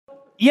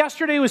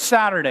Yesterday was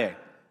Saturday.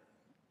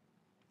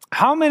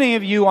 How many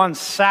of you on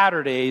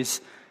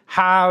Saturdays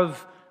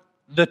have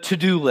the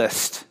to-do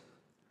list?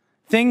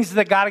 Things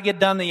that got to get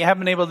done that you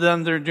haven't been able to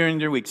done during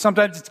your week.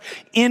 Sometimes it's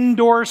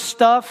indoor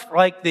stuff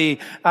like you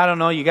got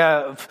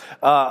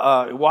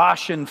to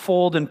wash and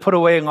fold and put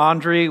away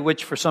laundry,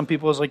 which for some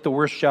people is like the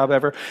worst job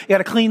ever. You got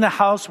to clean the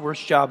house,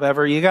 worst job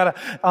ever. You got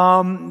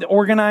to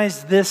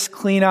organize this,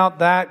 clean out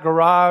that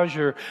garage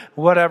or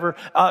whatever.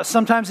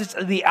 Sometimes it's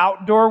the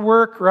outdoor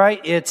work, right?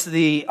 It's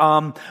the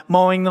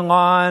mowing the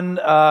lawn,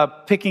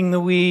 picking the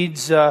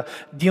weeds,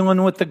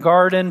 dealing with the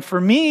garden. For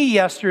me,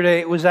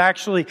 yesterday, it was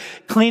actually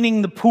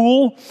cleaning the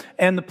pool.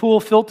 And the pool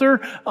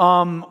filter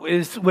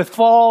is with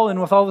fall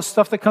and with all the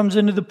stuff that comes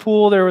into the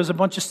pool. There was a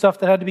bunch of stuff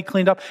that had to be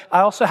cleaned up.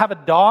 I also have a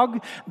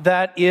dog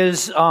that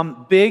is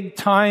big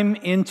time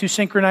into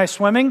synchronized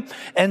swimming.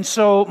 And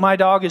so my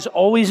dog is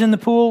always in the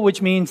pool,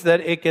 which means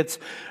that it gets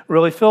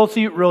really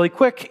filthy really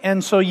quick.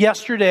 And so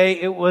yesterday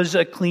it was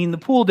a clean the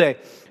pool day.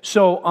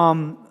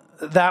 So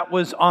that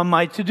was on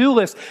my to-do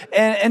list.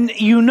 And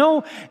you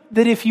know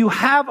that if you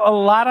have a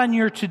lot on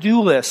your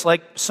to-do list,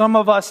 like some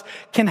of us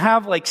can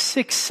have like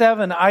 6,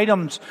 7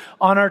 items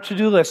on our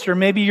to-do list, or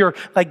maybe you're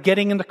like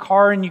getting in the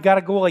car and you got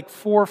to go like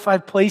 4 or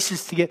 5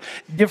 places to get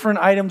different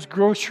items,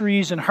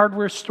 groceries and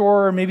hardware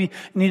store, or maybe you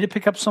need to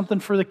pick up something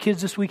for the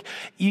kids this week.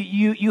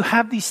 You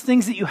have these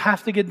things that you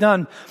have to get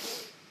done.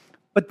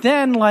 But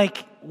then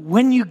like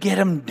when you get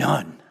them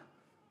done,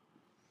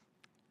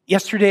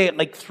 yesterday at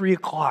like 3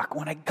 o'clock,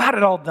 when I got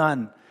it all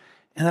done,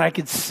 and then I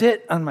could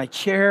sit on my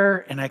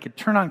chair and I could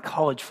turn on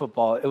college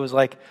football, it was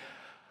like,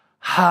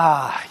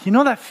 you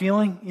know that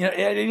feeling? You know,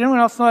 anyone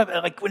else know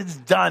that? Like when it's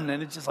done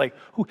and it's just like,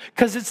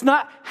 because it's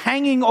not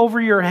hanging over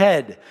your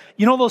head.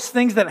 You know those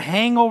things that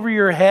hang over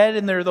your head,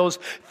 and they're those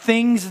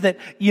things that,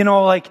 you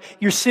know, like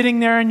you're sitting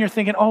there and you're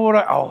thinking,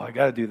 I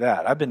got to do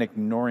that. I've been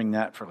ignoring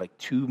that for like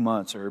 2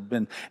 months, or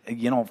been,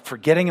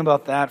 forgetting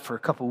about that for a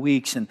couple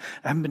weeks, and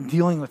I haven't been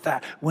dealing with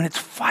that. When it's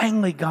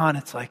finally gone,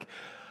 it's like,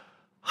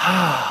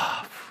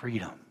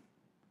 freedom.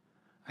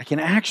 I can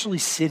actually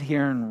sit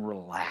here and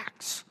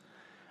relax.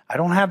 I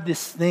don't have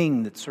this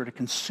thing that's sort of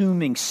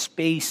consuming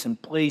space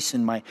and place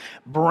in my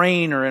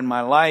brain or in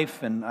my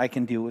life, and I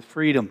can deal with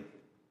freedom.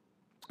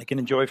 I can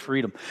enjoy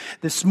freedom.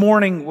 This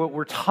morning, what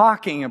we're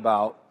talking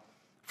about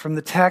from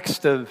the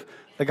text of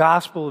the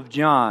Gospel of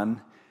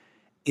John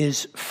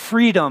is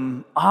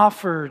freedom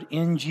offered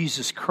in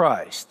Jesus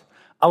Christ,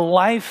 a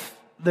life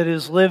that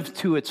is lived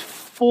to its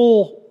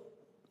fullness,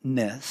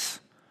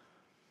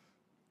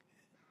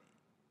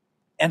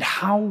 and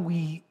how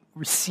we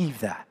receive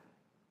that,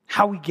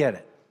 how we get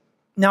it.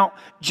 Now,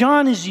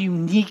 John is a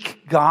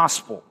unique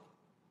gospel.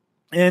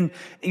 And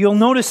you'll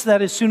notice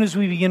that as soon as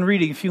we begin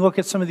reading, if you look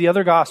at some of the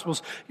other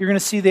gospels, you're going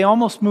to see they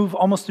move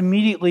almost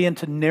immediately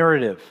into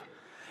narrative.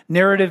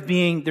 Narrative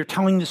being they're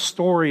telling the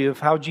story of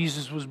how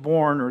Jesus was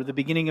born or the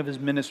beginning of his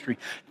ministry.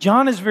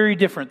 John is very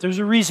different. There's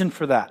a reason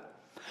for that.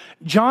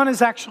 John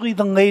is actually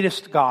the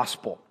latest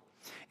gospel.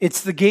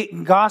 It's the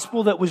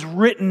gospel that was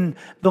written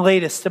the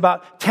latest,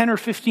 about 10 or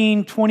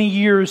 15, 20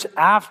 years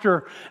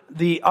after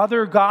the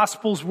other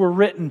gospels were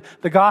written.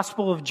 The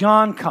Gospel of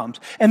John comes.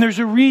 And there's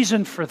a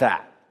reason for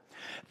that.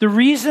 The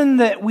reason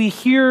that we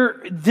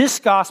hear this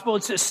gospel,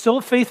 it's still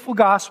a faithful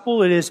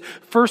gospel. It is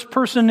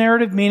first-person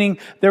narrative, meaning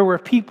there were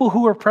people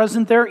who were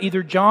present there,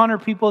 either John or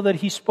people that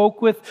he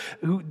spoke with,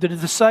 the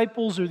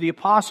disciples or the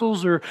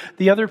apostles or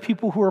the other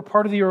people who were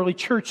part of the early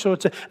church. So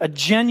it's a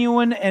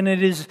genuine and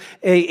it is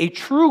a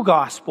true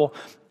gospel.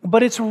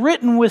 But it's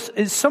written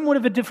with somewhat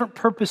of a different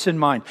purpose in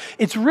mind.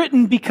 It's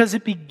written because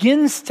it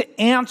begins to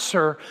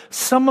answer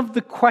some of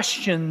the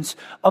questions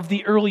of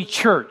the early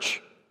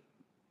church.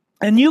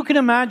 And you can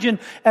imagine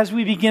as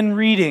we begin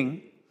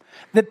reading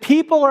that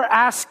people are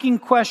asking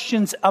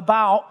questions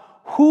about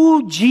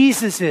who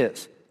Jesus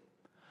is.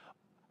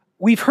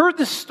 We've heard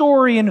the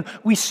story and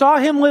we saw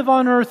him live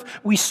on earth.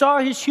 We saw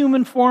his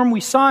human form.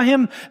 We saw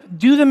him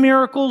do the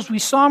miracles. We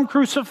saw him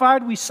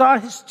crucified. We saw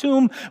his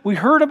tomb. We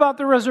heard about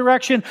the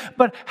resurrection.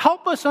 But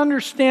help us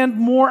understand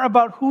more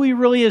about who he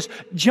really is.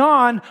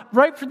 John,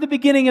 right from the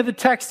beginning of the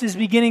text, is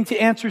beginning to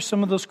answer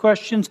some of those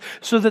questions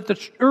so that the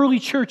early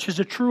church has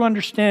a true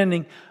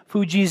understanding of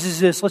who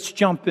Jesus is. Let's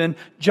jump in.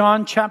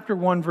 John chapter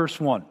 1, verse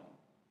 1.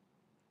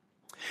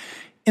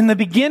 In the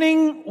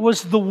beginning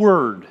was the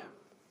Word.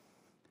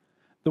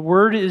 The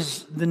Word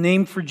is the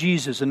name for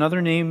Jesus,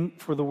 another name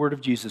for the Word of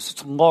Jesus.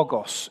 It's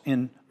Logos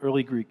in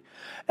early Greek.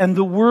 And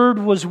the Word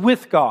was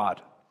with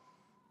God.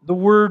 The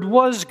Word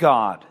was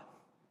God.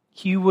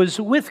 He was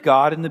with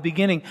God in the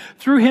beginning.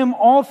 Through him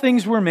all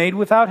things were made.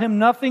 Without him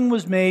nothing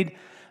was made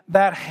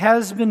that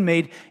has been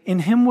made. In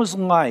him was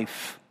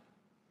life.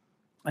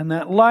 And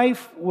that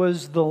life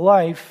was the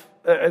life,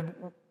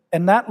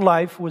 and that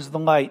life was the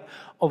light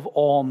of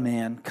all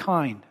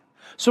mankind.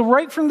 So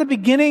right from the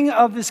beginning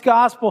of this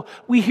gospel,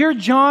 we hear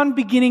John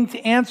beginning to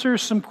answer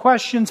some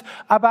questions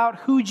about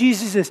who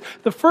Jesus is.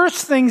 The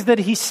first things that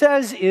he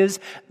says is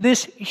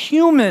this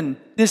human,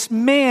 this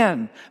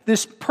man,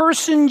 this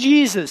person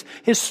Jesus,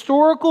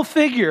 historical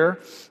figure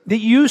that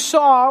you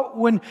saw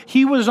when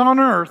he was on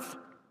earth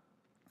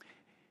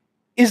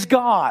is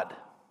God.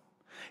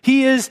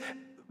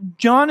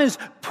 John is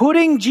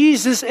putting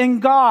Jesus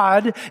and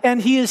God,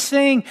 and he is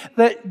saying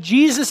that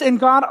Jesus and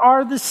God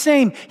are the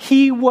same.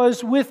 He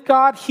was with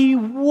God. He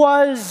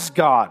was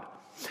God.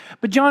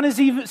 But John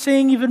is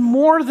saying even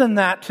more than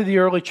that to the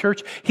early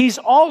church. He's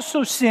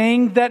also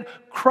saying that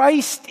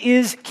Christ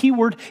is,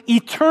 keyword,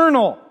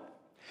 eternal.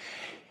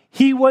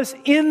 He was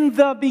in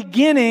the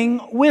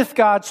beginning with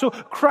God. So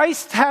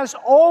Christ has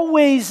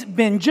always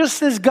been,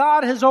 just as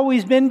God has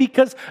always been,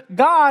 because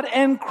God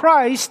and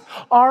Christ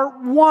are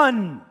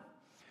one.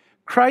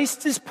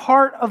 Christ is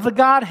part of the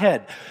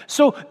Godhead.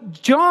 So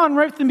John,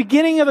 right at the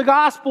beginning of the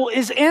gospel,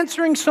 is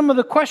answering some of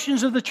the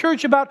questions of the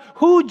church about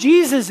who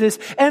Jesus is.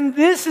 And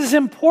this is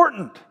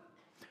important.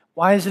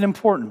 Why is it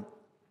important?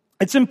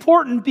 It's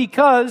important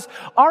because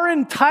our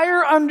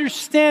entire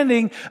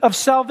understanding of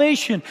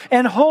salvation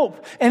and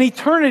hope and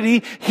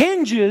eternity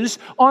hinges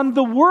on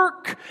the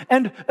work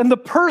and the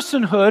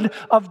personhood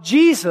of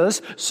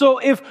Jesus. So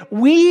if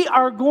we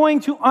are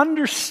going to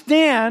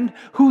understand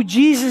who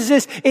Jesus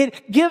is,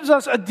 it gives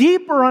us a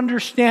deeper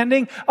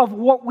understanding of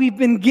what we've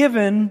been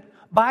given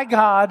by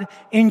God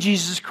in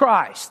Jesus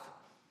Christ.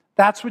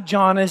 That's what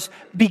John is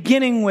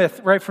beginning with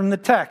right from the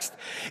text.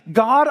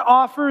 God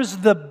offers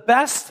the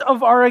best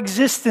of our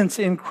existence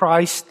in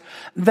Christ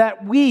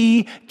that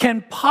we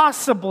can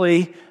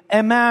possibly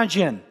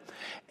imagine.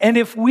 And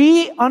if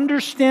we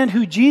understand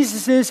who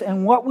Jesus is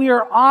and what we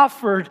are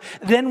offered,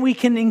 then we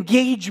can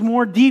engage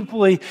more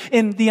deeply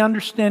in the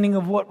understanding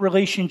of what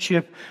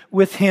relationship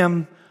with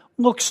Him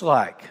looks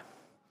like.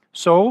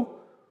 So,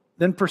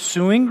 then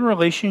pursuing a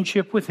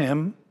relationship with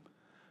Him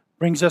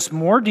brings us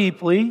more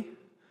deeply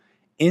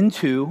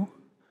into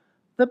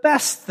the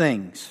best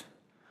things,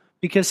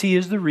 because He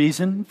is the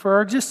reason for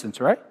our existence,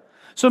 right?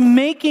 So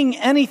making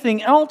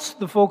anything else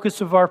the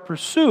focus of our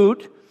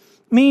pursuit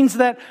means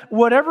that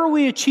whatever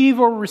we achieve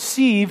or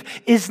receive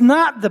is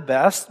not the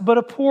best, but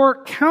a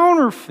poor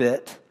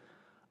counterfeit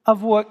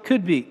of what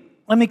could be.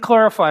 Let me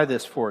clarify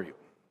this for you.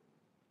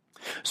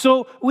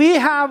 So we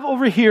have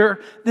over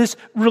here this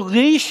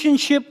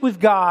relationship with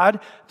God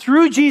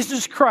through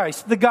Jesus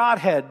Christ, the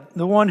Godhead,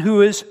 the one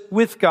who is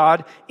with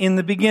God in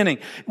the beginning.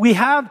 We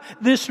have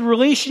this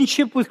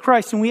relationship with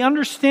Christ, and we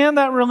understand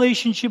that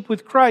relationship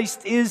with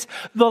Christ is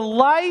the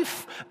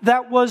life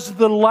that was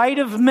the light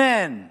of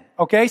men.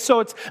 Okay, so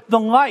it's the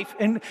life,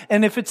 and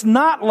if it's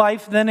not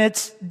life, then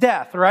it's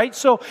death, right?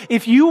 So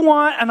if you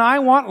want, and I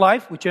want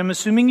life, which I'm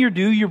assuming you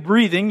do, you're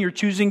breathing, you're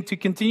choosing to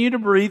continue to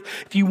breathe.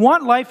 If you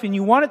want life and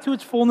you want it to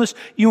its fullness,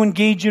 you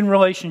engage in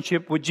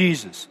relationship with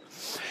Jesus.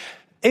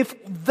 If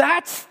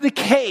that's the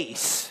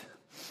case,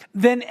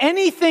 then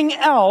anything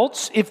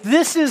else, if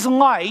this is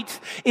light,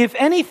 if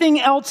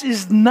anything else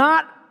is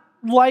not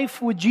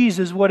life with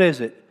Jesus, what is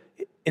it?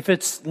 If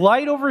it's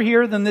light over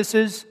here, then this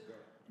is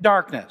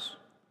darkness.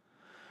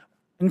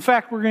 In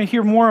fact, we're going to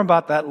hear more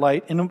about that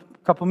light in a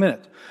couple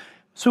minutes.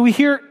 So we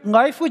hear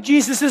life with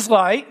Jesus is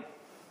light.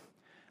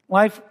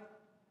 Life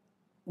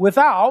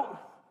without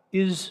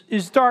is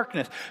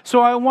darkness.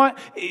 So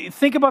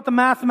think about the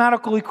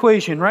mathematical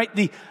equation, right?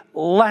 The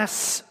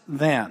less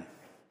than.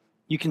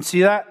 You can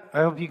see that?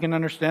 I hope you can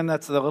understand.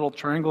 That's the little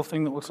triangle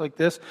thing that looks like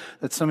this,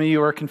 that some of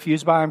you are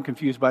confused by. I'm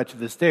confused by it to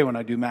this day when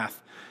I do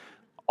math,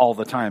 all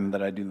the time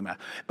that I do the math.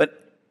 But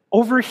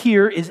over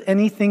here is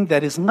anything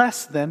that is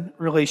less than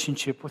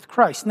relationship with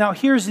Christ. Now,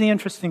 here's the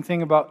interesting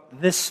thing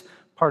about this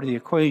part of the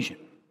equation.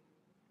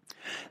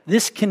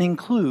 This can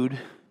include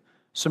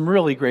some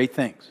really great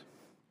things.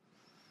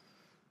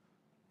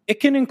 It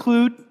can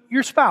include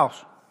your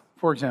spouse,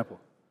 for example.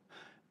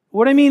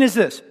 What I mean is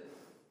this.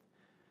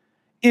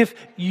 If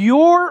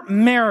your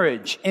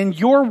marriage and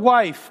your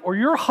wife or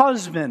your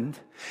husband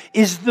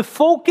is the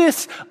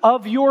focus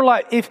of your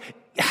life, if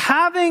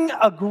having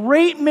a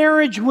great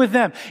marriage with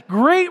them,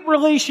 great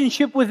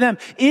relationship with them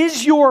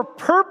is your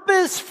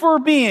purpose for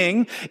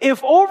being,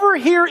 if over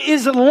here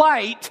is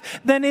light,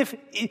 then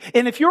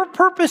if your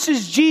purpose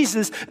is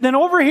Jesus, then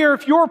over here,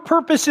 if your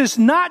purpose is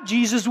not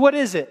Jesus, what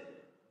is it?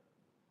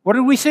 What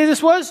did we say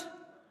this was?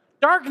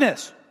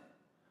 Darkness.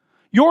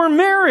 Your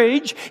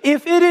marriage,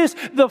 if it is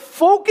the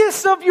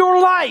focus of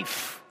your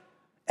life,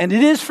 and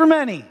it is for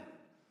many,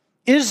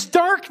 is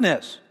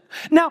darkness.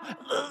 Now,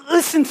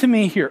 listen to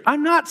me here.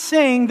 I'm not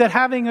saying that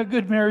having a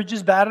good marriage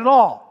is bad at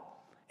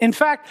all. In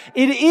fact,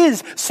 it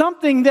is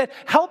something that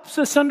helps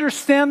us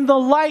understand the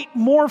light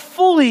more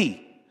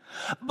fully.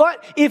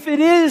 But if it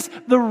is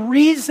the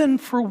reason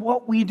for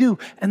what we do,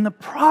 and the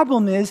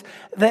problem is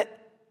that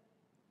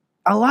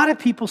a lot of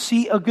people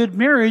see a good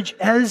marriage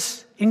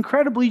as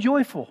incredibly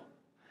joyful.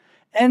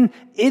 And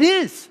it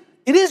is.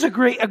 It is a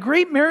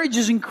great marriage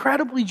is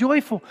incredibly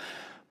joyful.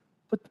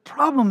 But the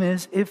problem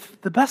is, if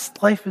the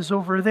best life is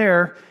over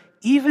there,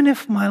 even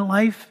if my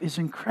life is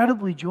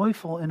incredibly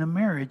joyful in a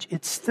marriage,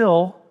 it's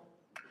still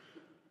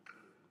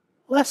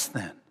less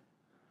than.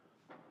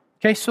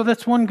 Okay, so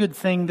that's one good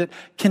thing that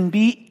can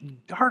be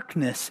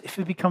darkness if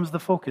it becomes the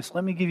focus.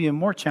 Let me give you a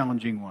more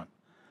challenging one.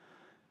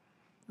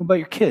 What about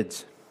your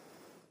kids?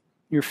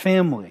 Your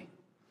family,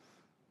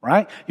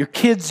 right? Your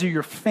kids are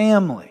your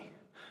family.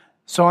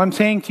 So I'm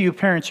saying to you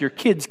parents, your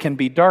kids can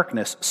be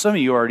darkness. Some of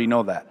you already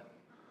know that.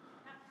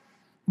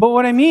 But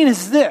what I mean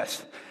is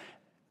this.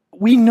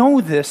 We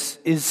know this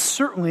is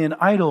certainly an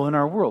idol in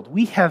our world.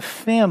 We have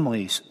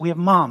families, we have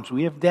moms,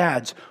 we have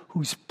dads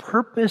whose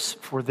purpose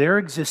for their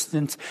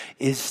existence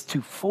is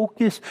to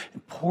focus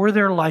and pour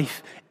their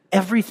life,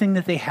 everything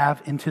that they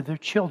have, into their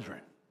children.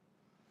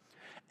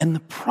 And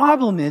the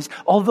problem is,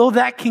 although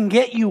that can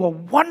get you a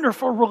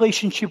wonderful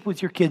relationship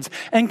with your kids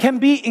and can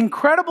be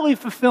incredibly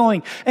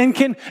fulfilling and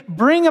can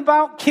bring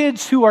about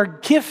kids who are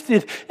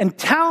gifted and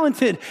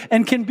talented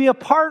and can be a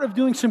part of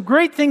doing some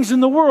great things in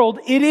the world,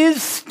 it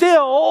is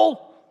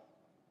still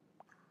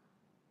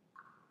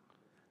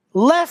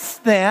less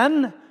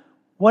than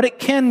what it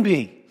can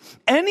be.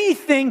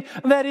 Anything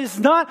that is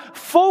not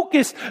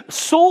focused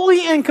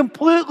solely and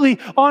completely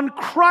on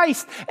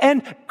Christ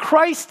and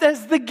Christ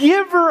as the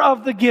giver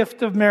of the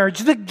gift of marriage,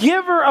 the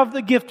giver of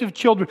the gift of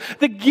children,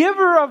 the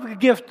giver of the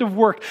gift of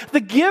work, the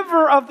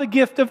giver of the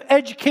gift of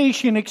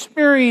education,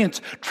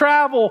 experience,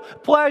 travel,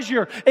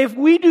 pleasure. If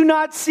we do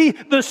not see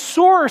the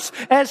source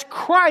as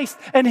Christ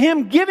and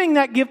Him giving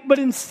that gift, but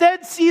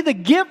instead see the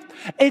gift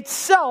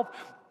itself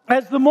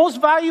as the most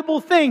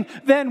valuable thing,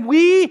 then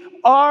we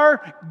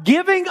are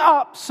giving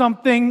up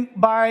something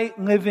by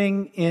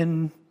living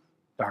in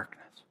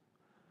darkness.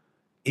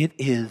 It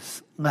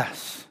is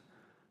less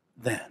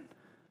than.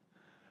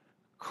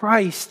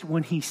 Christ,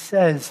 when He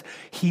says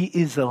He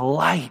is a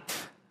light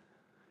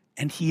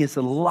and He is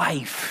a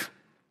life,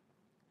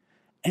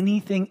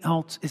 anything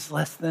else is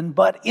less than,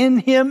 but in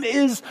Him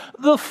is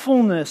the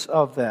fullness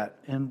of that.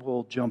 And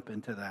we'll jump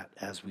into that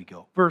as we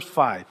go. Verse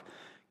 5,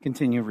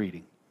 continue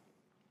reading.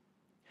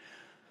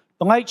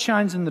 The light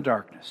shines in the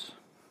darkness,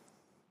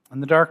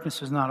 and the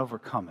darkness has not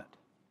overcome it.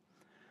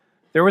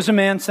 There was a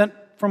man sent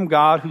from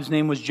God whose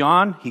name was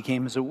John. He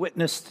came as a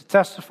witness to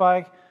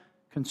testify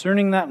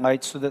concerning that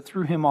light so that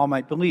through him all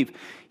might believe.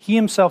 He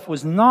himself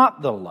was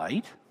not the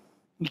light.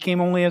 He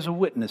came only as a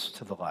witness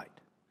to the light.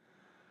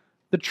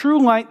 The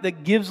true light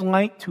that gives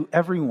light to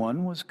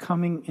everyone was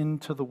coming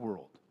into the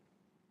world.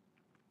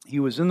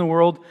 He was in the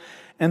world,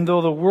 and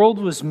though the world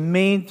was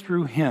made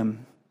through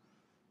him,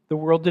 the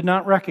world did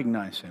not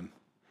recognize him.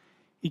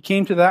 He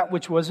came to that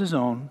which was his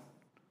own,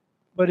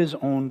 but his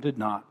own did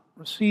not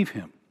receive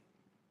him.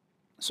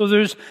 So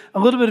there's a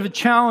little bit of a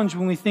challenge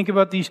when we think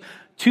about these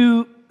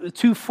two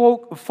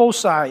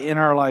foci in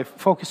our life,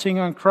 focusing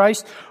on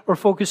Christ or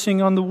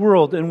focusing on the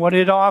world and what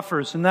it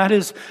offers. And that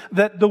is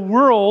that the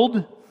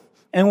world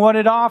and what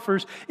it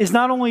offers is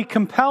not only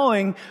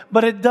compelling,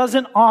 but it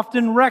doesn't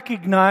often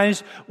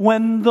recognize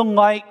when the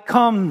light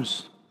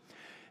comes.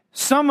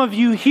 Some of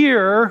you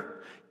here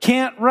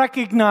can't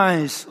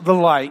recognize the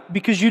light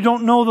because you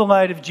don't know the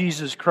light of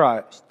Jesus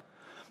Christ.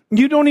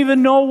 You don't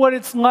even know what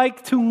it's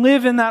like to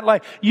live in that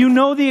light. You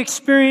know the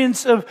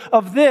experience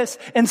of this,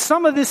 and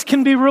some of this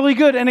can be really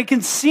good, and it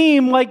can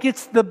seem like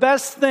it's the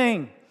best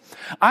thing.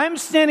 I'm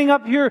standing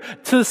up here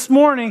this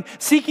morning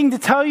seeking to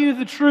tell you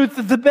the truth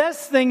that the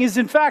best thing is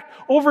in fact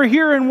over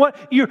here, and what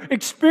you're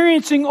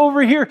experiencing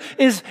over here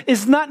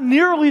is not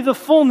nearly the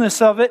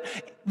fullness of it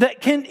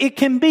that it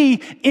can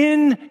be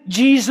in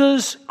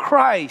Jesus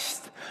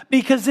Christ.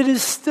 Because it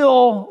is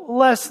still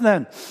less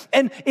than.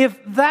 And if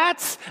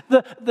that's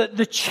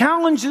the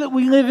challenge that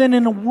we live in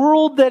a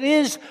world that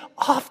is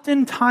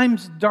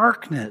oftentimes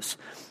darkness,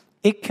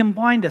 it can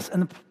blind us.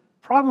 And the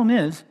problem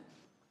is,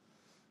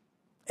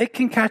 it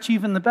can catch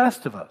even the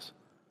best of us.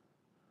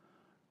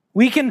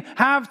 We can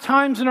have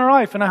times in our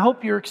life, and I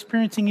hope you're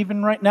experiencing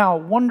even right now, a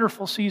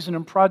wonderful season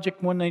in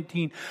Project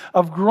 119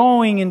 of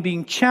growing and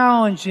being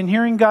challenged and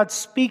hearing God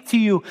speak to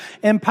you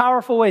in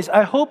powerful ways.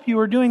 I hope you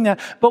are doing that.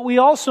 But we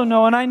also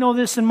know, and I know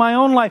this in my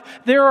own life,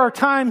 there are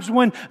times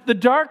when the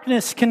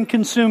darkness can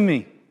consume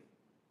me.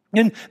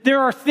 And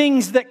there are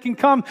things that can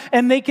come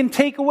and they can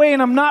take away,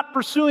 and I'm not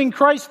pursuing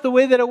Christ the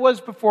way that it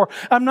was before.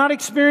 I'm not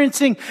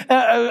experiencing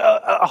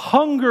a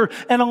hunger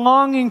and a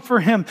longing for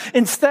Him.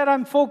 Instead,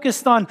 I'm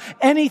focused on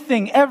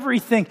anything,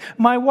 everything.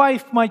 My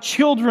wife, my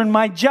children,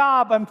 my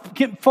job. I'm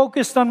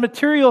focused on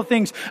material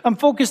things. I'm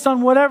focused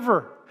on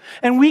whatever.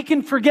 And we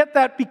can forget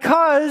that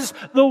because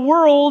the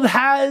world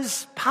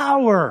has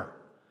power.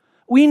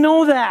 We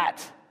know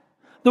that.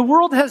 The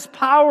world has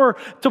power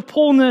to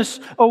pull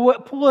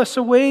us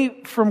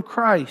away from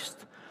Christ.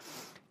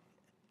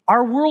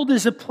 Our world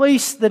is a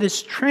place that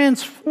is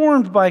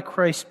transformed by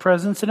Christ's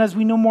presence, and as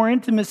we know more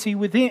intimacy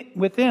with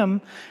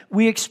Him,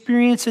 we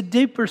experience a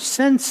deeper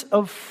sense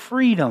of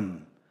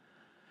freedom.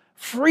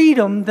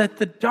 Freedom that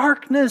the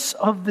darkness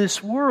of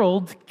this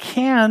world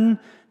can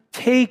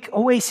take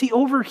away. See,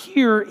 over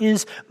here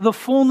is the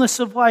fullness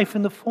of life,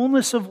 and the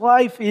fullness of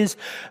life is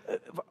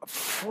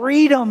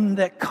freedom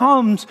that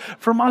comes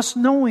from us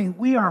knowing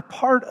we are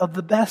part of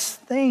the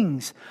best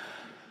things.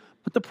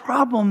 But the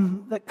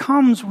problem that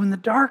comes when the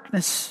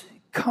darkness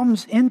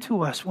comes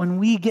into us, when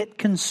we get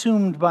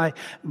consumed by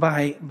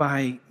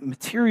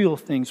material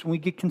things, when we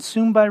get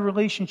consumed by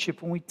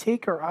relationship, when we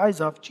take our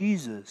eyes off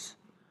Jesus,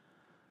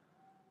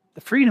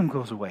 the freedom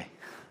goes away.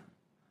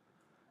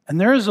 And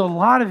there's a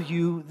lot of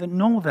you that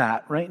know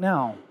that right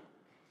now.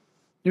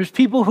 There's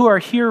people who are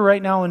here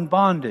right now in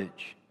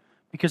bondage,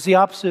 because the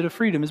opposite of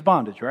freedom is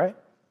bondage, right?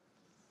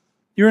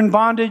 You're in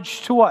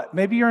bondage to what?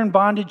 Maybe you're in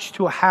bondage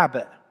to a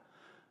habit.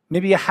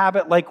 Maybe a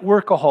habit like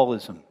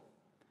workaholism.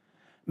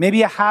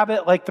 Maybe a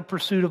habit like the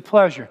pursuit of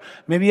pleasure.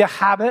 Maybe a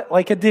habit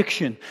like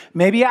addiction.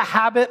 Maybe a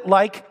habit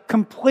like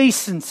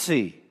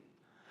complacency.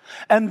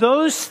 And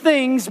those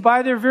things,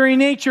 by their very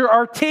nature,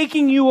 are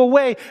taking you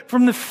away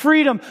from the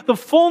freedom, the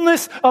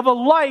fullness of a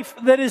life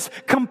that is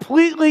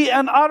completely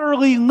and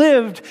utterly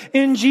lived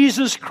in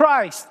Jesus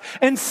Christ.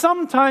 And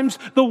sometimes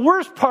the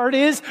worst part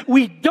is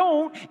we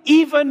don't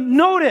even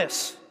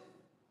notice.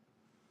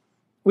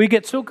 We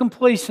get so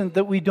complacent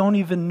that we don't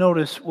even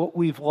notice what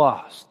we've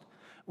lost.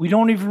 We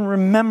don't even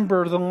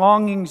remember the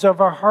longings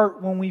of our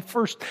heart when we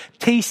first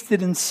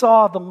tasted and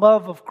saw the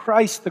love of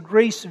Christ, the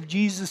grace of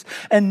Jesus,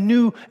 and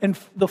knew and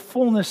the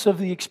fullness of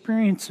the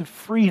experience of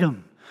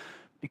freedom,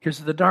 because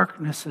the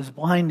darkness is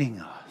blinding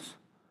us.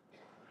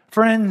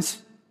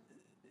 Friends,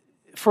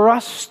 for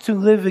us to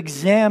live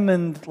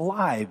examined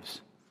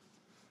lives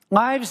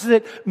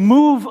that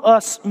move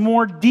us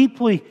more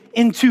deeply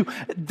into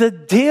the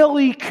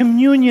daily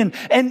communion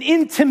and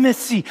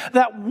intimacy,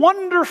 that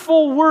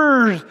wonderful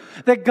word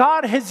that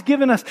God has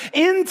given us,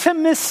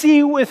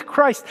 intimacy with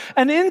Christ.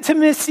 And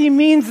intimacy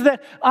means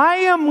that I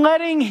am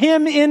letting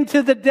Him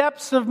into the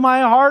depths of my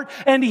heart,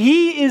 and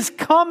He is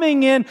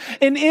coming in,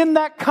 and in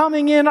that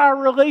coming in, our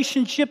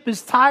relationship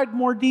is tied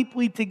more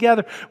deeply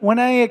together. When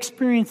I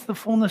experience the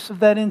fullness of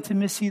that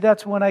intimacy,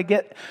 that's when I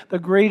get the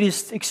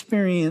greatest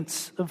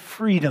experience of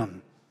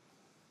freedom.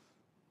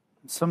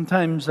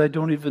 Sometimes I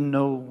don't even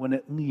know when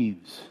it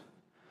leaves.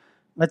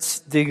 Let's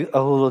dig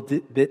a little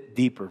bit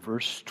deeper.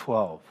 Verse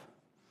 12.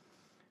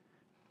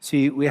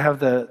 See, we have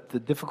the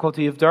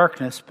difficulty of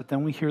darkness, but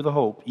then we hear the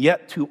hope.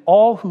 Yet to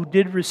all who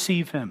did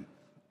receive Him,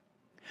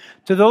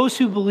 to those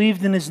who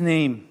believed in His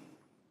name,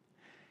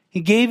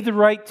 He gave the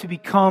right to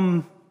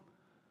become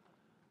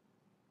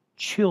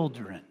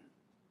children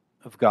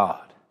of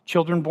God.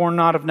 Children born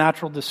not of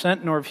natural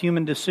descent, nor of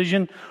human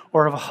decision,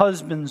 or of a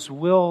husband's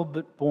will,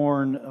 but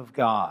born of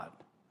God.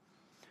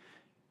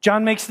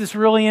 John makes this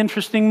really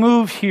interesting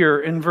move here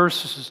in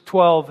verses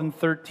 12 and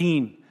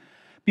 13.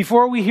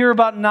 Before we hear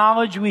about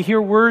knowledge, we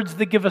hear words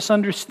that give us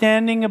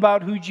understanding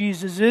about who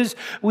Jesus is.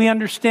 We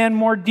understand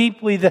more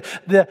deeply the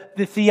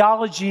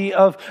theology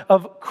of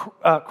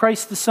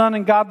Christ the Son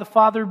and God the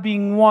Father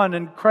being one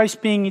and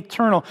Christ being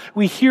eternal.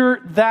 We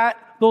hear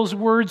those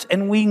words,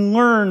 and we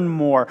learn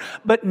more.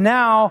 But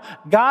now,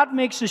 God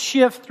makes a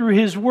shift through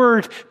His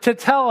Word to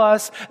tell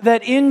us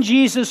that in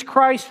Jesus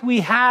Christ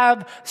we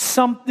have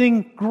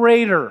something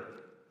greater.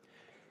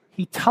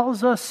 He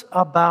tells us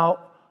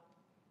about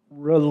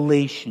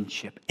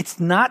relationship. It's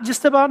not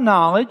just about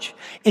knowledge.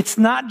 It's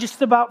not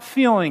just about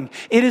feeling.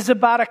 It is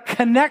about a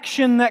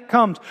connection that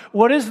comes.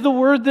 What is the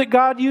word that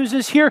God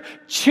uses here?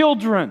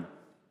 Children.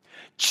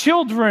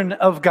 Children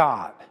of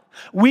God.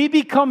 We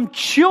become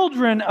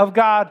children of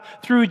God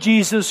through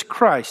Jesus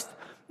Christ.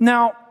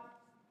 Now,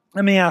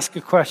 let me ask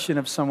a question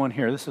of someone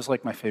here. This is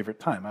like my favorite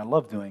time. I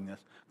love doing this,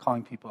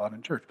 calling people out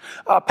in church.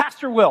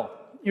 Pastor Will,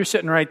 you're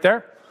sitting right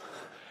there.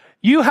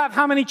 You have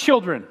how many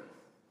children?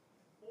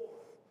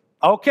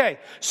 Okay,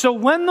 so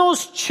when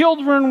those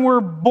children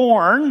were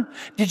born,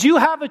 did you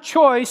have a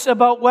choice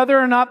about whether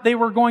or not they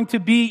were going to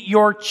be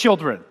your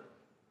children?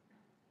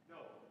 No.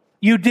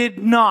 You did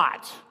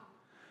not.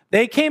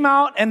 They came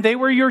out and they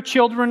were your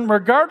children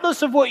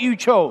regardless of what you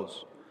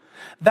chose.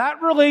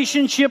 That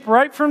relationship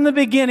right from the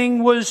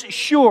beginning was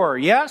sure,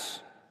 yes?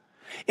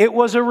 It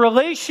was a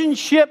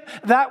relationship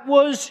that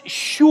was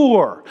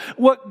sure.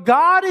 What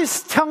God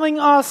is telling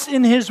us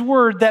in His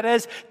Word, that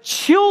as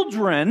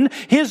children,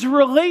 His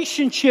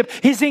relationship,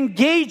 His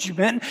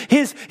engagement,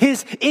 His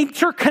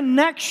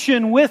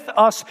interconnection with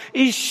us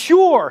is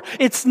sure.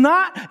 It's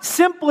not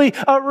simply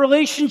a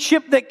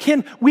relationship that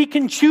we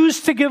can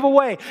choose to give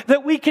away,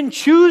 that we can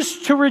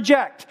choose to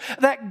reject.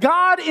 That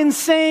God, in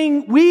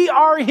saying we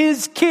are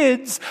His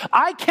kids,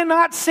 I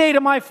cannot say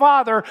to my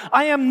Father,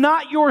 I am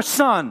not your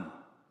son.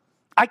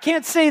 I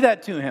can't say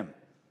that to Him.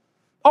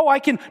 Oh, I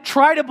can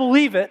try to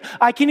believe it.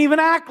 I can even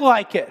act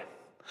like it.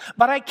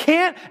 But I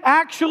can't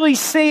actually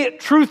say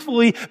it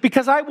truthfully,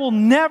 because I will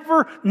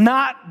never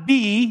not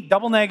be,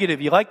 double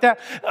negative, you like that?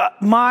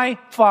 My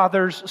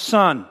Father's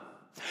son.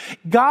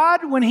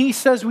 God, when He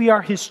says we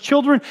are His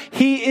children,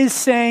 He is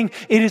saying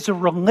it is a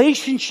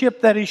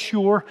relationship that is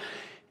sure,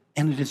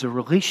 and it is a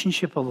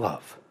relationship of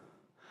love.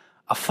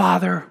 A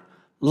father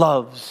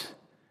loves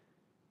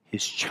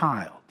his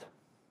child.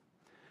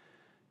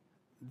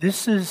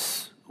 This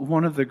is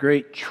one of the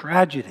great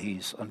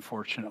tragedies,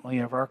 unfortunately,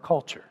 of our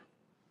culture,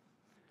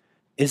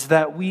 is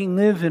that we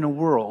live in a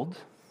world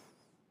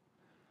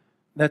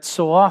that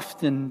so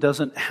often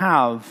doesn't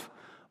have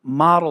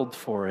modeled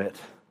for it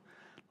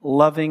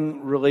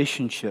loving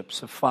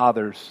relationships of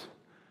fathers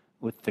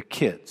with the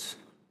kids.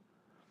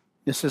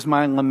 This is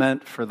my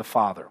lament for the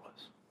fatherless.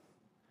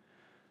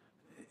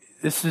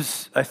 This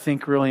is, I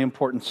think, really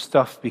important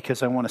stuff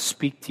because I want to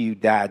speak to you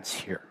dads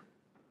here.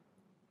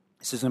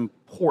 This is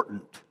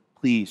important.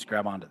 Please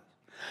grab onto this.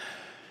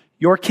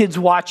 Your kids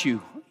watch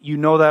you. You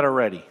know that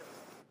already.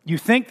 You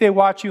think they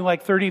watch you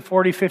like 30,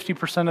 40,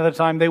 50% of the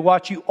time. They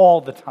watch you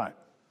all the time.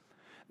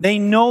 They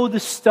know the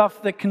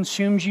stuff that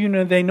consumes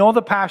you. They know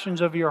the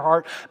passions of your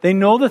heart. They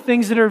know the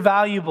things that are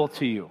valuable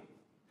to you.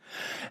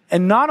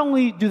 And not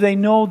only do they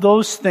know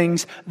those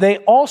things, they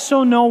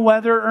also know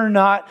whether or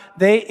not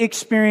they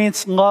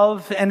experience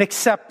love and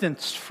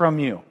acceptance from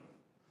you.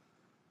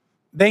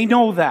 They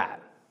know that.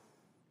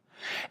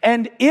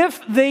 And if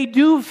they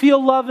do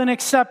feel love and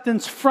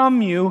acceptance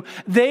from you,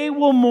 they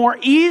will more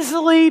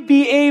easily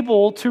be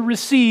able to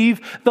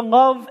receive the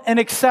love and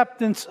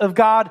acceptance of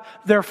God,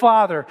 their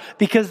Father,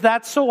 because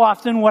that's so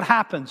often what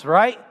happens,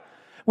 right?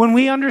 When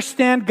we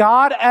understand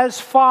God as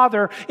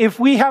Father, if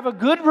we have a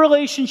good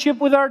relationship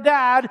with our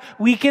dad,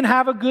 we can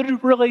have a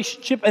good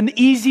relationship, an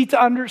easy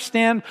to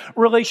understand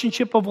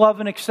relationship of love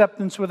and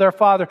acceptance with our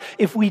Father.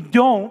 If we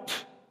don't,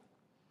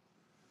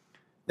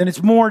 then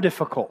it's more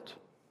difficult.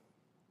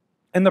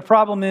 And the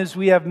problem is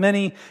we have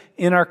many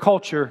in our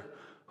culture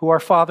who are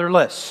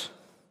fatherless,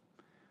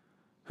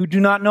 who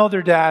do not know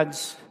their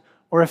dads,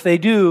 or if they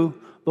do,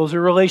 those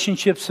are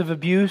relationships of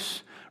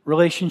abuse,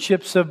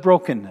 relationships of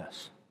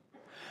brokenness.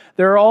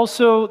 There are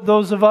also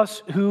those of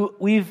us who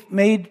we've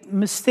made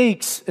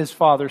mistakes as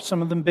fathers,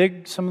 some of them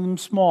big, some of them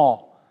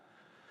small.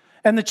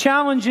 And the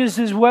challenge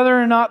is whether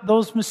or not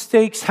those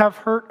mistakes have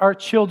hurt our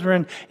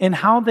children and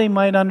how they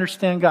might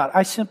understand God.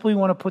 I simply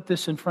want to put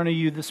this in front of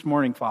you this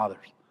morning, fathers.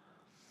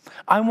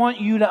 I want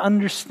you to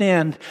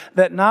understand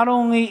that not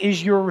only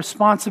is your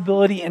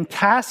responsibility and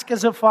task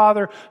as a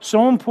father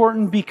so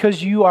important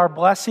because you are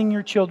blessing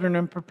your children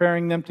and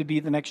preparing them to be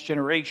the next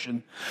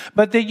generation,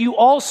 but that you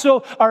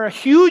also are a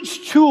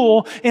huge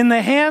tool in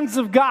the hands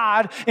of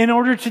God in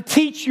order to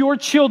teach your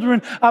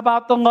children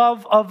about the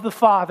love of the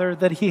Father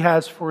that He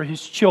has for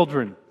His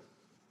children.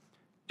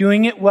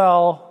 Doing it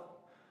well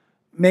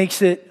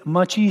makes it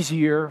much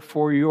easier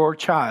for your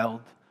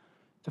child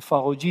to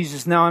follow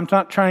Jesus. Now, I'm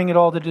not trying at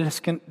all to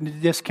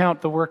discount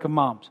the work of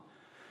moms.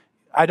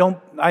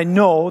 I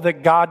know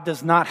that God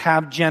does not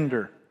have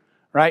gender,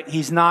 right?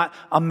 He's not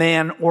a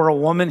man or a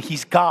woman.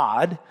 He's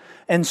God.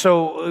 And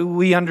so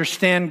we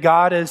understand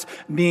God as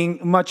being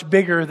much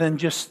bigger than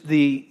just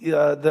the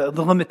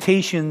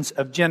limitations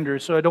of gender.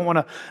 So I don't want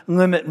to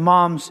limit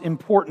mom's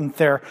importance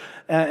there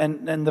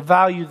and the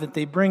value that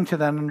they bring to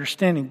that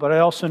understanding. But I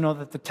also know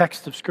that the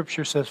text of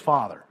Scripture says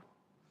Father.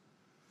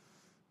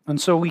 And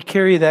so we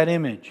carry that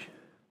image.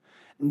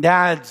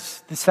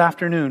 Dads, this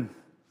afternoon,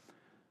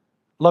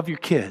 love your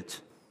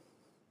kids.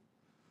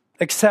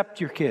 Accept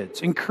your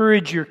kids.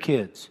 Encourage your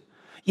kids.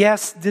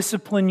 Yes,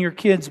 discipline your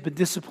kids, but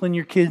discipline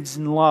your kids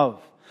in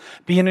love.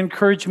 Be an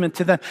encouragement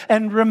to them.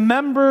 And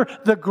remember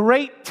the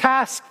great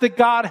task that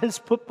God has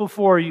put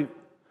before you.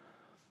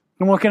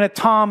 I'm looking at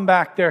Tom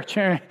back there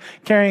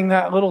carrying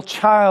that little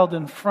child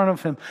in front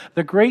of him.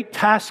 The great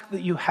task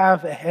that you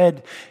have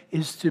ahead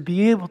is to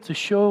be able to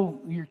show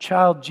your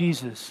child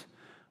Jesus,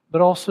 but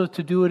also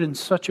to do it in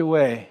such a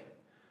way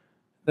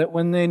that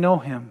when they know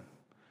Him,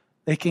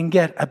 they can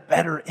get a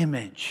better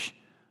image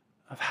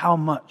of how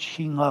much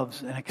He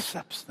loves and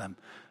accepts them.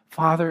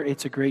 Father,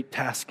 it's a great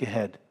task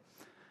ahead.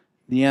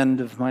 The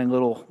end of my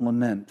little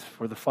lament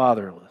for the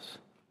fatherless.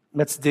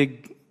 Let's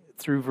dig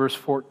through verse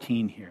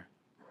 14 here.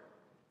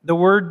 The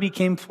Word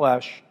became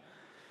flesh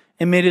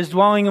and made His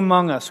dwelling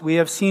among us. We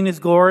have seen His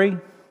glory,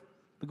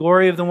 the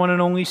glory of the one and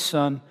only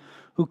Son,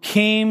 who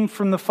came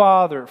from the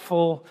Father,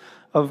 full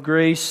of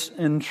grace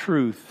and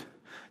truth.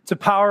 It's a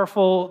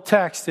powerful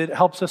text. It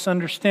helps us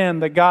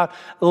understand that God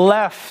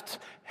left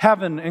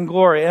heaven and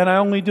glory. And I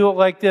only do it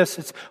like this.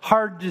 It's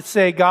hard to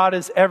say God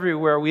is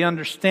everywhere. We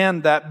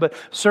understand that, but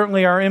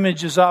certainly our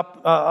image is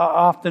up.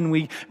 Often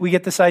we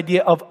get this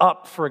idea of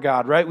up for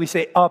God, right? We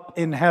say up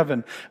in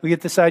heaven. We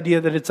get this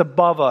idea that it's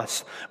above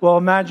us. Well,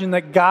 imagine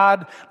that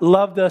God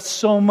loved us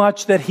so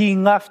much that He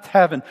left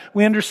heaven.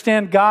 We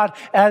understand God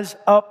as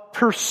a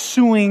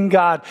pursuing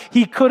God.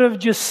 He could have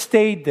just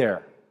stayed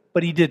there,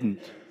 but He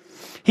didn't.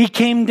 He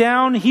came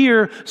down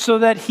here so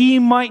that He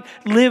might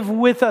live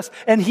with us.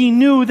 And He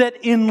knew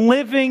that in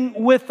living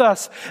with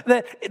us,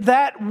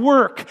 that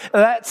work,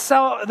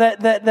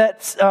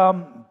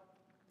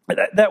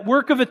 that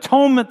work of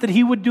atonement that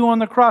He would do on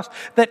the cross,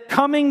 that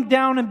coming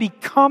down and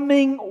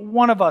becoming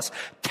one of us,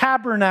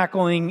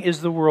 tabernacling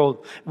is the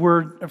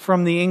word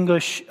from the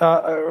English,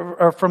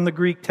 or from the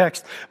Greek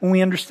text. When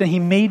we understand He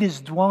made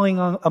His dwelling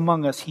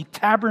among us, He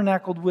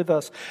tabernacled with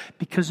us,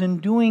 because in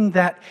doing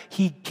that,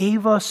 He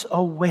gave us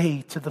a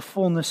way to the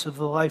fullness of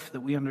the life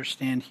that we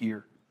understand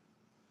here.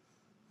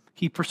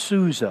 He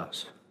pursues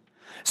us.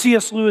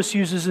 C.S. Lewis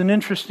uses an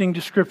interesting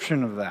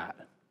description of that.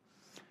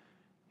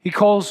 He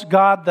calls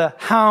God the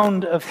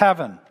hound of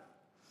heaven.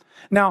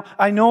 Now,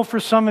 I know for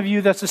some of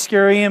you that's a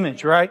scary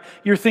image, right?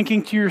 You're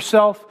thinking to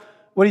yourself,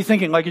 what are you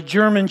thinking? Like a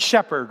German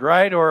shepherd,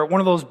 right? Or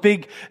one of those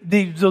big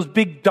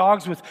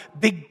dogs with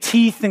big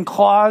teeth and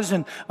claws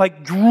and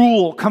like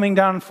drool coming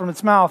down from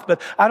its mouth.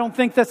 But I don't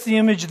think that's the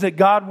image that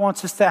God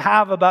wants us to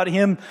have about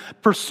Him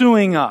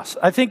pursuing us.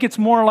 I think it's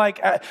more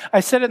like, I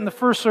said it in the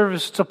first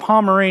service, it's a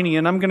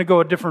Pomeranian. I'm going to go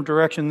a different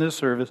direction this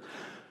service.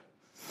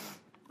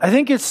 I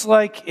think it's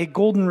like a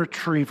golden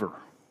retriever.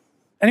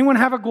 Anyone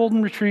have a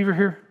golden retriever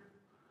here?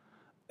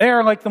 They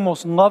are like the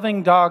most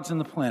loving dogs on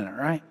the planet,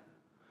 right?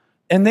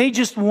 And they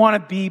just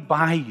want to be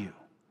by you.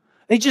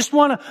 They just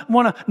want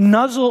to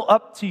nuzzle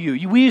up to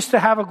you. We used to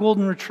have a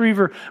golden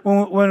retriever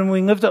when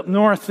we lived up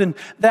north, and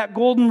that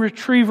golden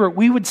retriever,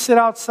 we would sit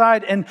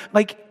outside and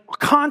like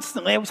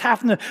constantly, I was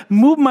having to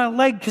move my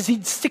leg because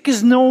he'd stick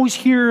his nose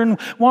here and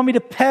want me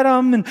to pet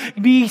him and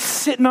be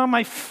sitting on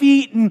my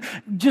feet and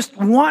just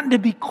wanting to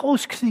be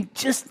close because he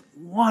just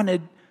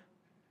wanted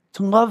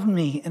to love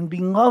me and be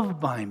loved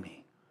by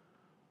me.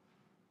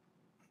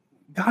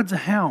 God's a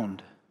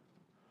hound.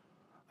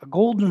 A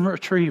golden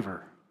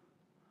retriever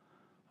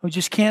who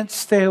just can't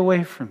stay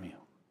away from you.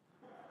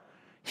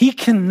 He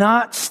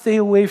cannot stay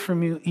away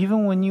from you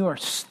even when you are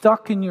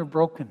stuck in your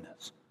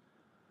brokenness,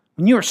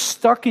 when you are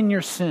stuck in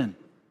your sin,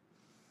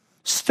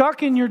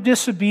 stuck in your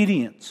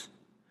disobedience,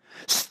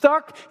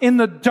 stuck in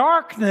the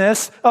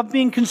darkness of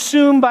being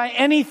consumed by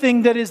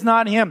anything that is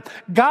not Him.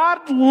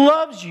 God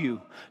loves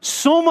you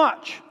so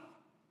much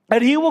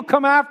that He will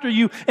come after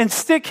you and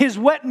stick His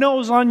wet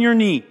nose on your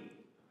knee.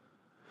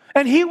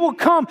 And He will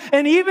come,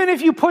 and even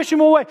if you push Him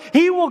away,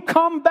 He will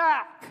come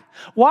back.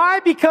 Why?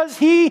 Because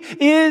He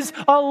is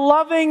a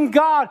loving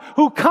God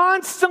who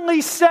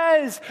constantly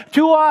says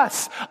to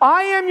us,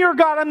 I am your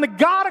God. I'm the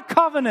God of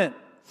covenant.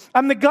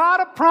 I'm the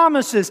God of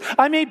promises.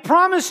 I made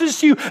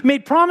promises to you,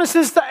 made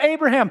promises to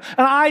Abraham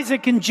and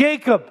Isaac and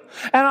Jacob.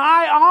 And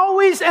I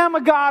always am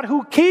a God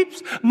who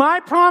keeps my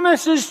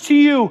promises to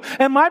you.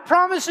 And my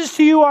promises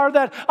to you are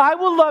that I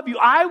will love you.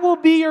 I will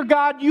be your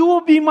God. You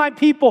will be my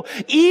people.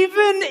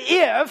 Even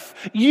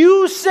if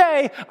you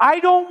say,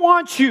 I don't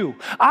want you.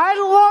 I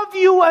love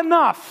you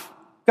enough,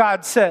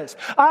 God says.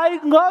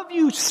 I love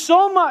you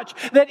so much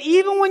that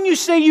even when you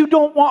say you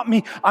don't want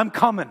me, I'm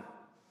coming.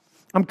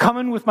 I'm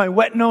coming with my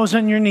wet nose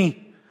on your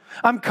knee.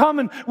 I'm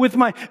coming with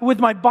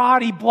my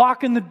body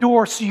blocking the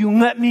door so you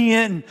let me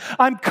in.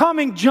 I'm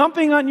coming,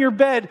 jumping on your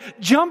bed,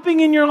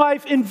 jumping in your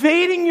life,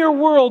 invading your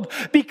world,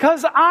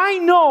 because I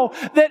know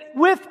that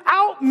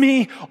without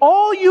me,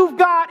 all you've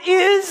got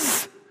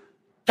is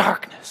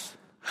darkness.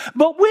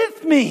 But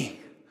with me,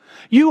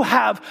 you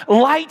have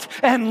light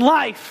and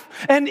life,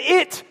 and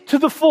it to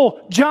the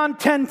full. John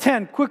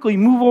 10:10. Quickly,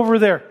 move over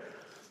there.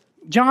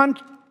 John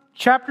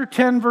chapter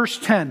 10, verse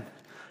 10.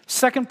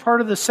 Second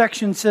part of the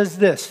section says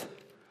this.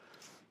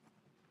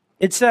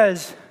 It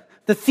says,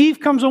 the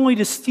thief comes only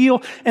to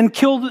steal and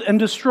kill and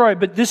destroy.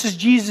 But this is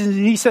Jesus, and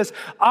He says,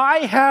 I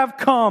have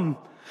come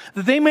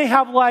that they may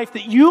have life,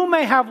 that you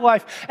may have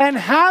life, and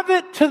have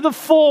it to the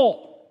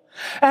full.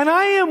 And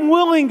I am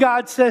willing,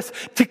 God says,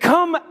 to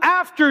come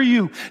after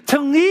you, to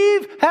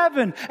leave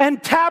heaven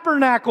and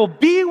tabernacle,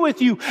 be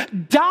with you,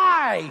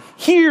 die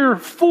here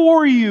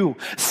for you,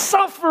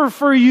 suffer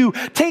for you,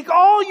 take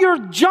all your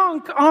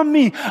junk on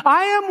me.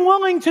 I am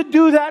willing to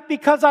do that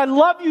because I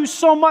love you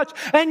so much,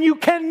 and you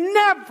can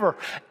never,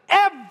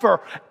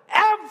 ever,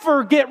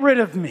 ever get rid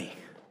of me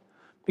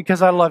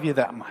because I love you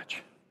that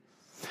much.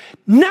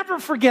 Never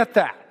forget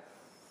that.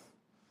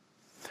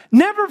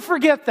 Never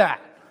forget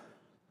that.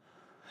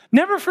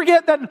 Never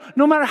forget that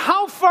no matter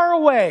how far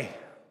away,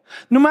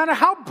 no matter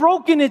how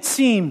broken it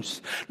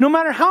seems, no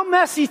matter how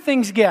messy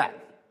things get,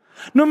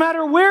 no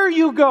matter where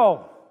you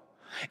go,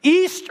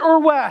 east or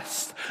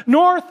west,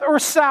 north or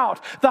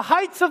south, the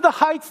heights of the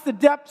heights, the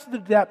depths of the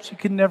depths, you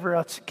can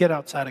never get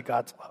outside of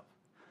God's love.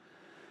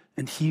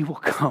 And He will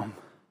come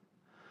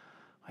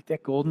like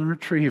that golden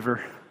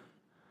retriever,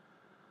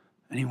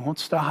 and He won't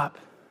stop.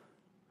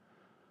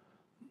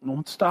 He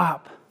won't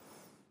stop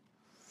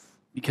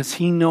because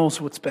He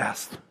knows what's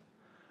best.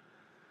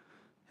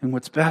 And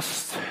what's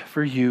best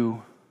for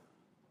you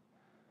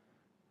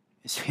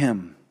is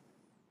Him.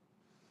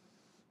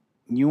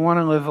 You want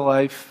to live a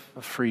life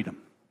of freedom.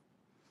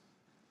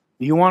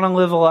 You want to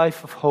live a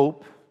life of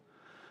hope,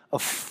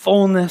 of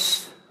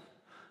fullness,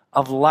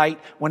 of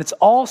light. When it's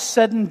all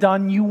said and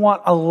done, you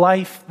want a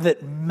life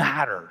that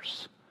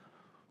matters.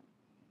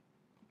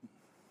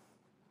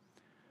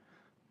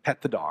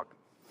 Pet the dog.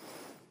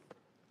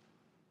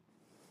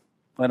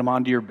 Let him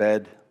onto your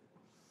bed.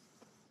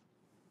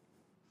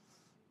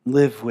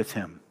 Live with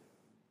him.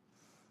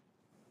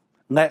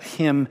 Let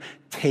Him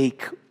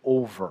take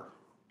over.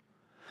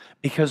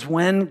 Because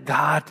when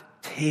God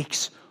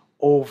takes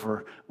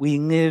over, we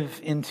live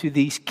into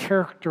these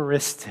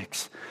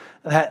characteristics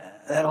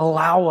that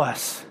allow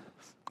us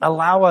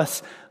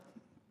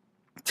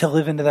to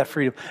live into that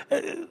freedom.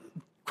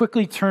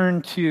 quickly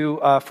turn to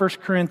 1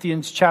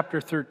 Corinthians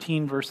chapter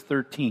 13, verse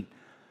 13.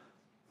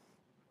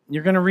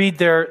 You're going to read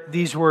there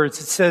these words.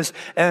 It says,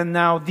 "And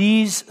now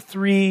these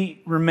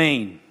three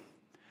remain: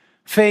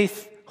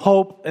 faith,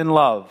 hope, and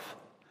love."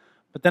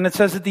 But then it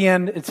says at the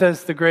end, it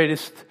says the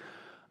greatest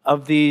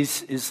of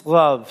these is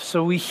love.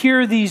 So we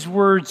hear these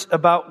words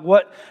about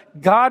what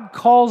God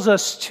calls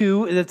us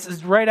to.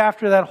 It's right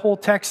after that whole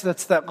text.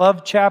 That's that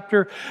love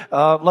chapter.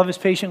 Love is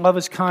patient, love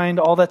is kind,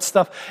 all that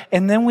stuff.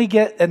 And then we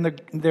get,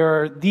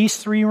 there are these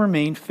three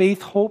remain: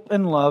 faith, hope,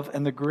 and love.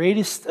 And the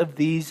greatest of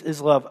these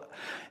is love.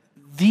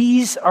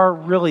 This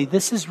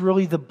is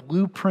really the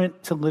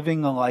blueprint to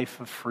living a life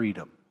of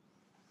freedom.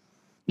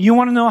 You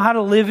want to know how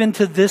to live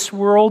into this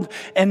world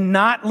and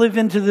not live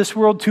into this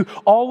world, to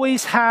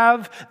always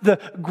have the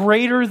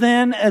greater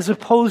than as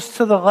opposed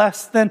to the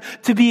less than,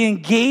 to be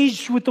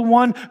engaged with the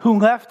one who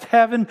left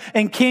heaven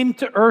and came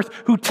to earth,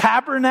 who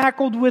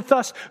tabernacled with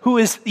us, who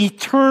is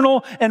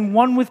eternal and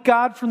one with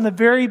God from the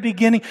very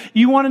beginning.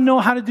 You want to know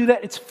how to do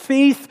that? It's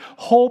faith,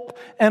 hope,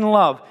 and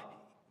love.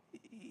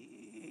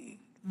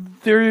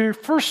 Their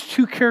first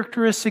two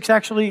characteristics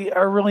actually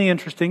are really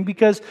interesting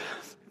because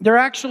they're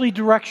actually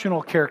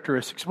directional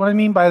characteristics. What I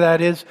mean by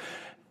that is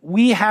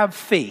we have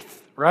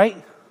faith,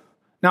 right?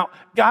 Now,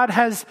 God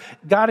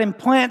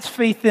implants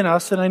faith in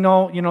us, and I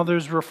know,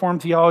 there's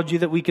Reformed theology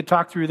that we could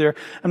talk through there.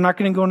 I'm not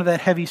going to go into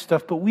that heavy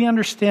stuff, but we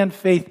understand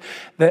faith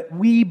that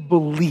we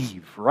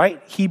believe,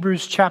 right?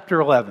 Hebrews chapter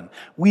 11.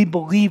 We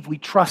believe, we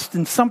trust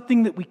in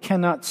something that we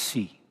cannot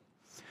see.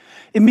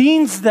 It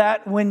means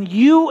that when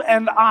you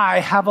and I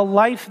have a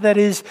life that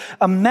is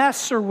a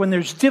mess, or when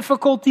there's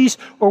difficulties,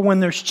 or when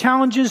there's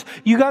challenges,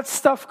 you got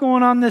stuff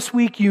going on this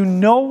week, you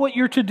know what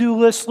your to-do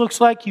list looks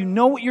like, you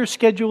know what your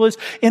schedule is.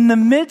 In the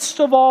midst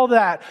of all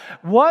that,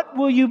 what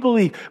will you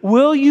believe?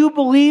 Will you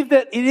believe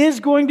that it is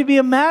going to be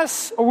a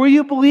mess? Or will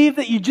you believe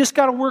that you just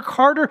got to work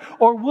harder?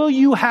 Or will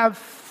you have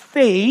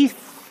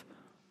faith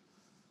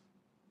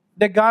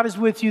that God is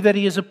with you, that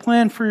He has a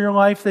plan for your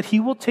life, that He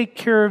will take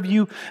care of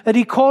you, that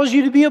He calls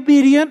you to be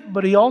obedient,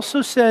 but He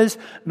also says,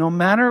 no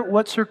matter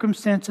what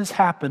circumstances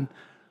happen,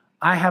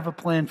 I have a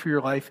plan for your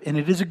life, and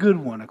it is a good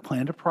one, a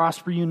plan to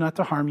prosper you, not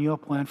to harm you, a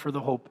plan for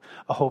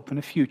a hope and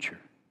a future.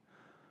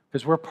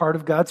 Because we're part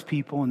of God's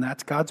people, and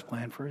that's God's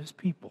plan for His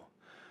people.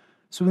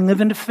 So we live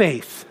into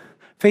faith.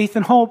 Faith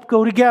and hope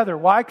go together.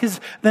 Why?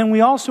 Because then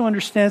we also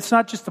understand it's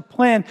not just a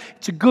plan,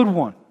 it's a good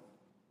one.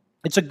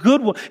 It's a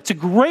good one. It's a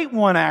great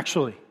one,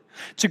 actually.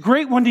 It's a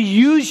great one to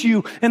use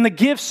you and the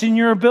gifts and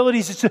your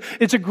abilities.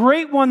 It's a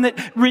great one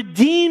that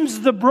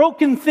redeems the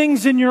broken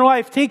things in your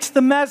life, takes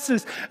the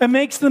messes and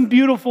makes them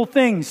beautiful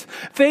things.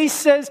 Faith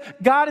says,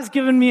 God has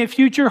given me a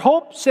future.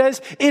 Hope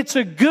says, it's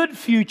a good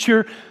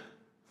future.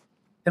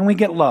 And we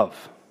get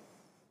love.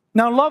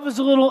 Now, love is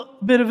a little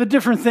bit of a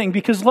different thing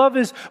because love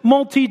is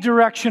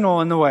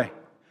multi-directional in the way.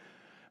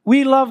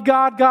 We love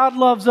God, God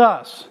loves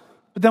us.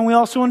 But then we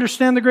also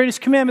understand the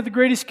greatest commandment. The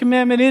greatest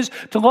commandment is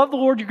to love the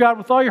Lord your God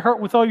with all your heart,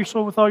 with all your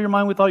soul, with all your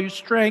mind, with all your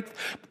strength.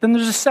 But then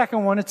there's a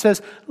second one. It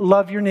says,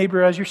 love your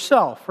neighbor as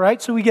yourself,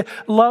 right? So we get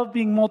love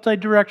being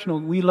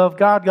multi-directional. We love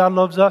God, God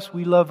loves us,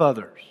 we love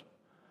others.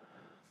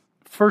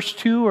 First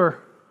two are,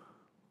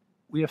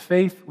 we have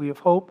faith, we have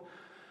hope.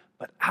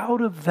 But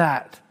out of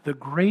that, the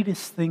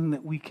greatest thing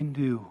that we can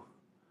do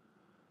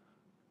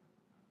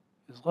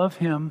is love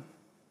Him,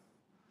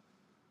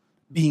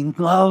 being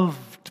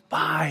loved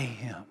by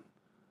Him.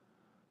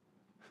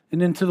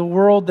 And into the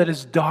world that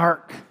is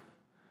dark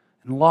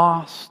and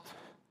lost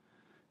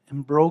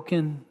and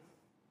broken,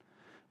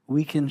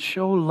 we can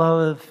show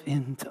love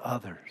into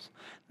others.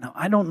 Now,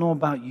 I don't know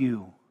about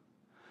you,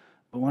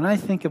 but when I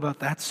think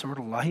about that sort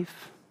of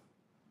life,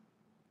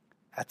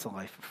 that's a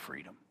life of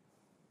freedom.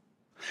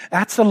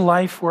 That's a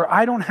life where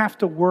I don't have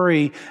to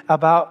worry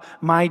about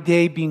my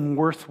day being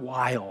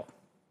worthwhile.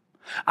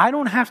 I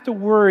don't have to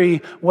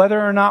worry whether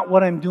or not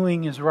what I'm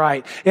doing is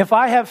right. If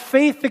I have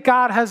faith that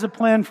God has a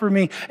plan for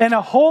me and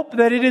a hope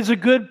that it is a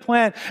good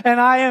plan, and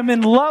I am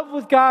in love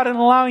with God and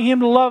allowing Him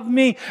to love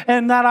me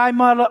and that I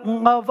might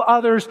love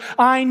others,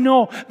 I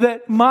know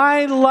that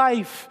my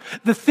life,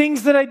 the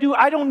things that I do,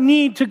 I don't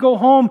need to go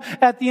home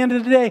at the end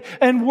of the day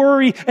and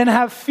worry and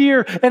have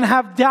fear and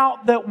have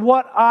doubt that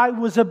what I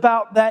was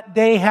about that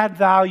day had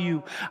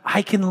value.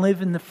 I can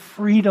live in the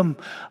freedom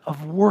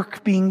of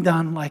work being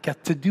done like a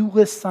to-do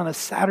list on a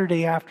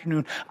Saturday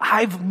afternoon.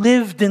 I've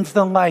lived into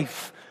the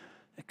life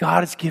that God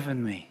has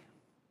given me.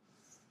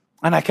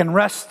 And I can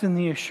rest in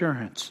the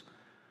assurance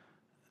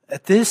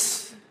that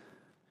this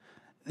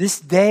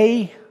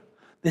day,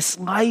 this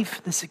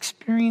life, this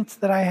experience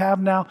that I have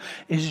now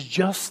is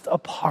just a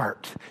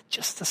part,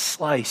 just a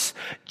slice,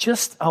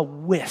 just a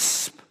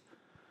wisp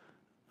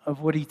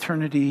of what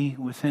eternity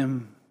with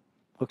Him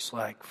looks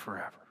like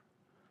forever.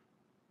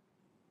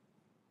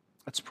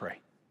 Let's pray.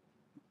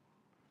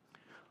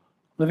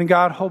 Living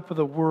God, hope of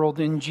the world,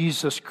 in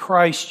Jesus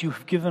Christ, you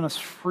have given us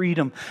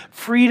freedom.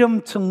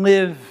 Freedom to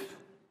live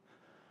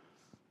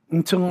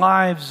into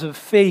lives of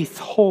faith,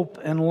 hope,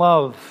 and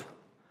love.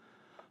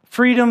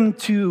 Freedom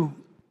to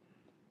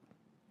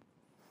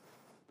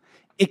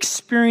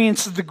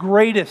experience the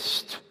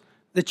greatest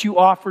that you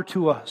offer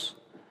to us.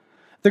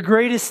 The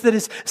greatest that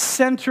is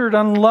centered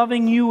on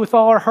loving you with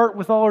all our heart,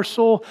 with all our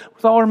soul,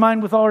 with all our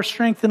mind, with all our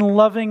strength, and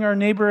loving our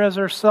neighbor as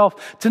ourselves.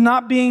 To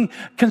not being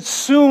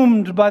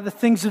consumed by the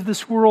things of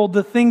this world,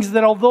 the things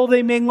that although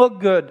they may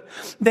look good,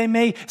 they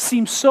may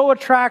seem so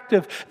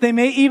attractive, they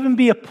may even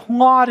be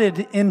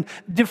applauded in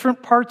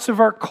different parts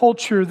of our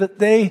culture, that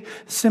they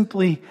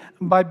simply,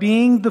 by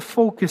being the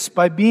focus,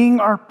 by being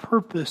our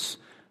purpose,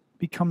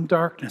 become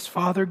darkness.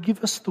 Father,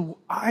 give us the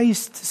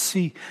eyes to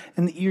see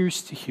and the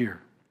ears to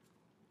hear.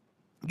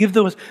 Give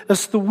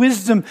us the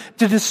wisdom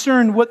to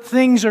discern what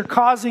things are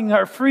causing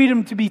our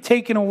freedom to be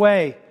taken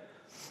away.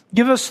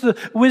 Give us the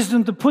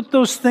wisdom to put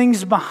those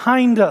things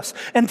behind us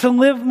and to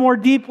live more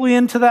deeply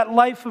into that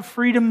life of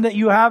freedom that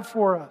you have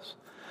for us.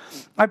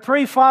 I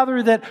pray,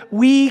 Father, that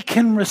we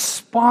can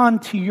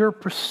respond to your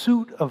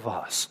pursuit of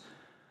us.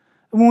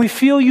 When we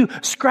feel you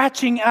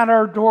scratching at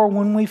our door,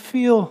 when we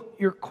feel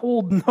your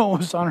cold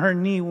nose on our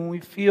knee, when we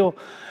feel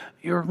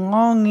your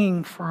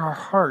longing for our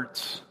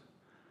hearts,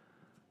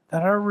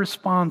 that our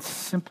response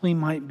simply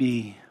might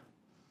be,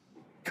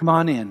 come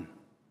on in.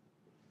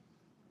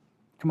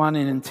 Come on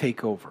in and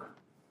take over.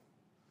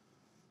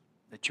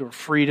 That your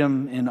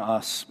freedom in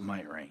us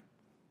might reign.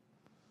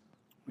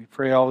 We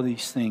pray all of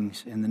these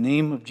things in the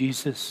name of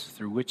Jesus,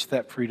 through which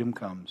that freedom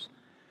comes.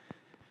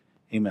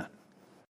 Amen.